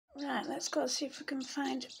Right, let's go see if we can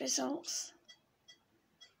find results.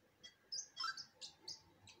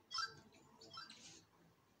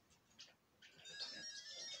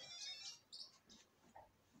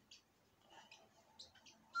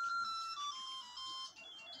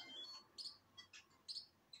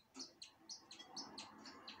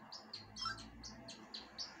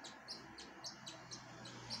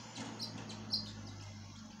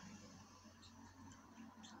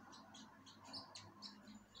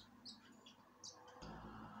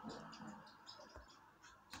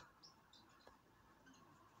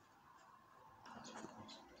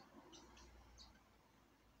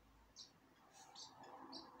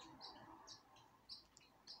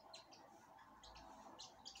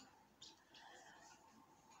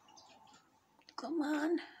 Come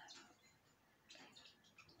on.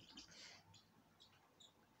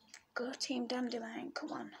 Go Team Dandelion,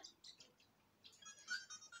 come on.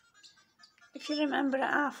 If you remember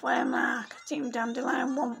at halfway mark, Team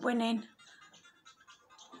Dandelion wasn't winning.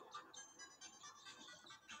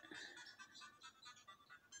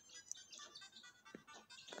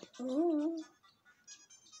 Ooh.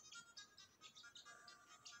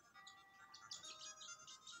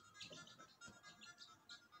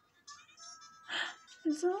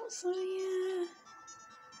 Results, oh yeah.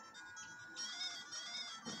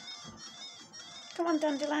 Come on,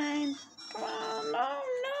 Dandelion. Come on, no,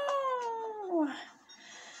 no.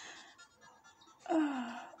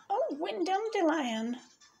 Oh, win Dandelion.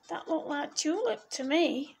 That looked like Tulip to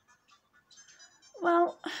me.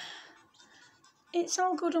 Well, it's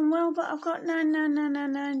all good and well, but I've got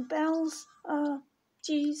 99999 bells. Oh,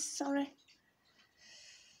 geez, sorry.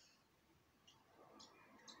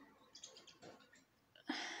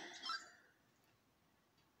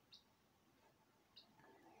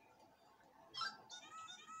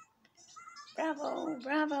 Bravo,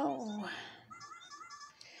 bravo.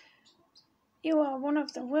 You are one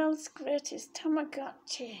of the world's greatest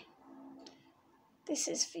Tamagotchi. This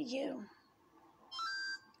is for you.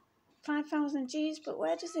 5,000 Gs, but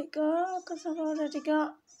where does it go? Because I've already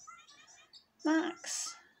got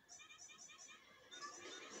max.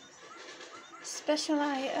 Special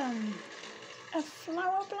item. A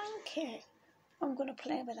flower blanket. I'm going to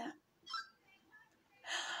play with that.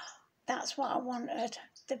 That's what I wanted.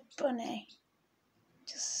 The bunny.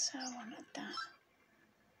 Just so I wanted that.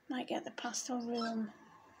 Might get the pastel room.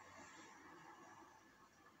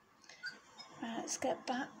 Right, let's get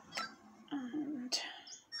back and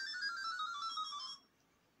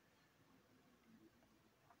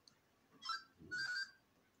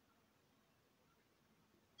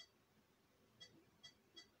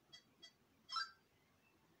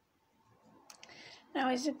now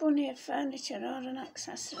is the bunny a furniture or an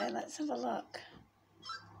accessory? Let's have a look.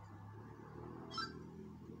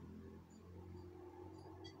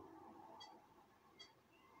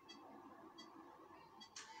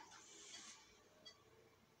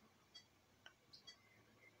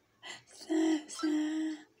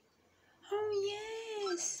 Oh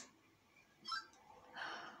yes.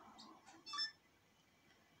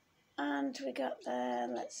 And we got the,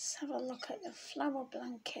 let's have a look at the flower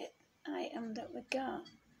blanket item that we got.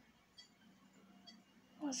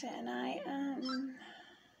 Was it an item?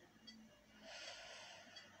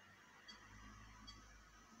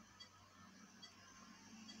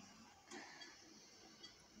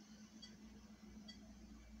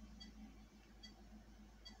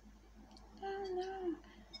 Oh no.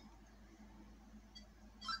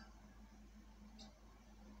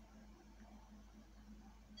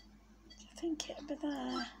 I think it'll be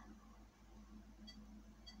there.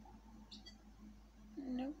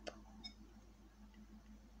 Nope.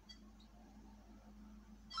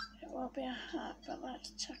 It will be a hat, but let's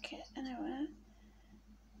check it anyway.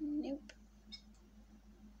 Nope.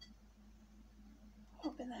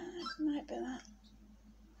 Will be there. Might be that.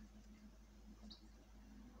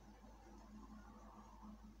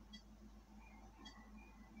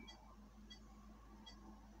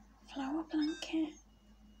 Flower blanket.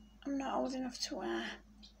 I'm not old enough to wear.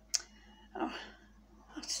 Oh, I'll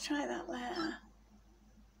have to try that later.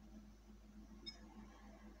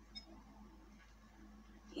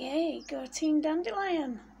 Yay, go Team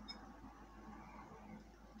Dandelion.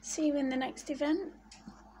 See you in the next event.